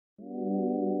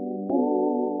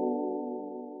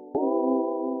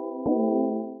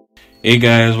Hey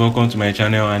guys, welcome to my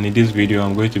channel, and in this video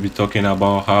I'm going to be talking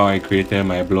about how I created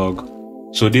my blog.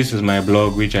 So this is my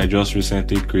blog which I just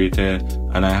recently created,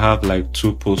 and I have like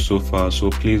 2 posts so far,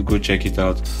 so please go check it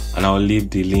out and I'll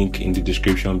leave the link in the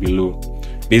description below.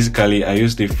 Basically, I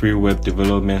use the free web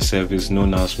development service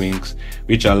known as WIX,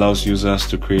 which allows users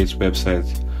to create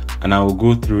websites, and I will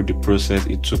go through the process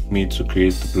it took me to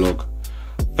create the blog.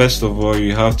 First of all,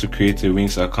 you have to create a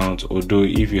WIX account, although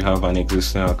if you have an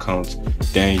existing account,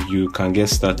 then you can get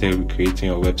started with creating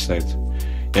your website.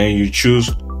 Then you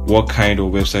choose what kind of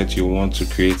website you want to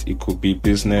create. It could be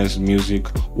business, music,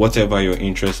 whatever your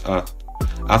interests are.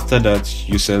 After that,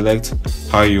 you select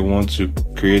how you want to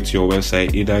create your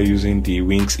website, either using the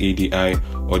WIX ADI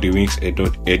or the WIX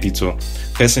editor.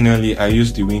 Personally, I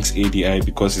use the WIX ADI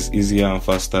because it's easier and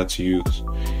faster to use.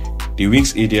 The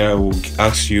WIX ADI will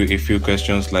ask you a few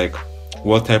questions like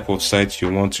what type of site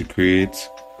you want to create.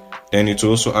 Then it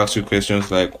will also ask you questions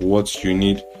like what you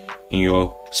need in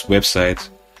your website,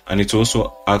 and it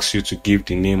also asks you to give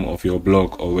the name of your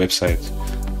blog or website.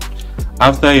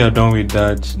 After you're done with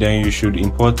that, then you should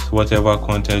import whatever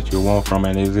content you want from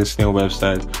an existing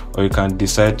website, or you can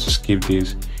decide to skip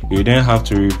this. You then have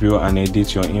to review and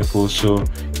edit your info, so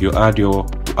you add your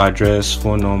address,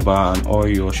 phone number, and all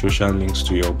your social links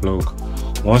to your blog.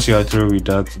 Once you are through with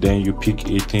that, then you pick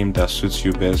a theme that suits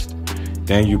you best.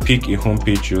 Then you pick a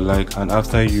homepage you like, and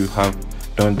after you have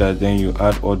done that, then you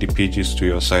add all the pages to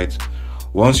your site.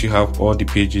 Once you have all the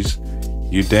pages,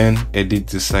 you then edit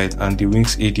the site, and the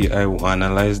WIX ADI will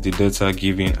analyze the data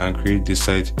given and create the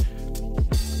site.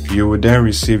 You will then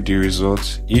receive the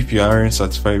results. If you aren't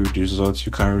satisfied with the results,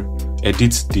 you can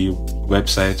edit the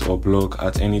website or blog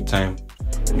at any time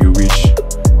you wish.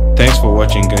 Thanks for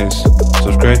watching, guys.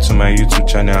 Subscribe to my YouTube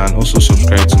channel and also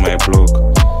subscribe to my blog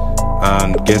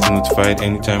and get notified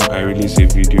anytime I release a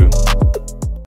video.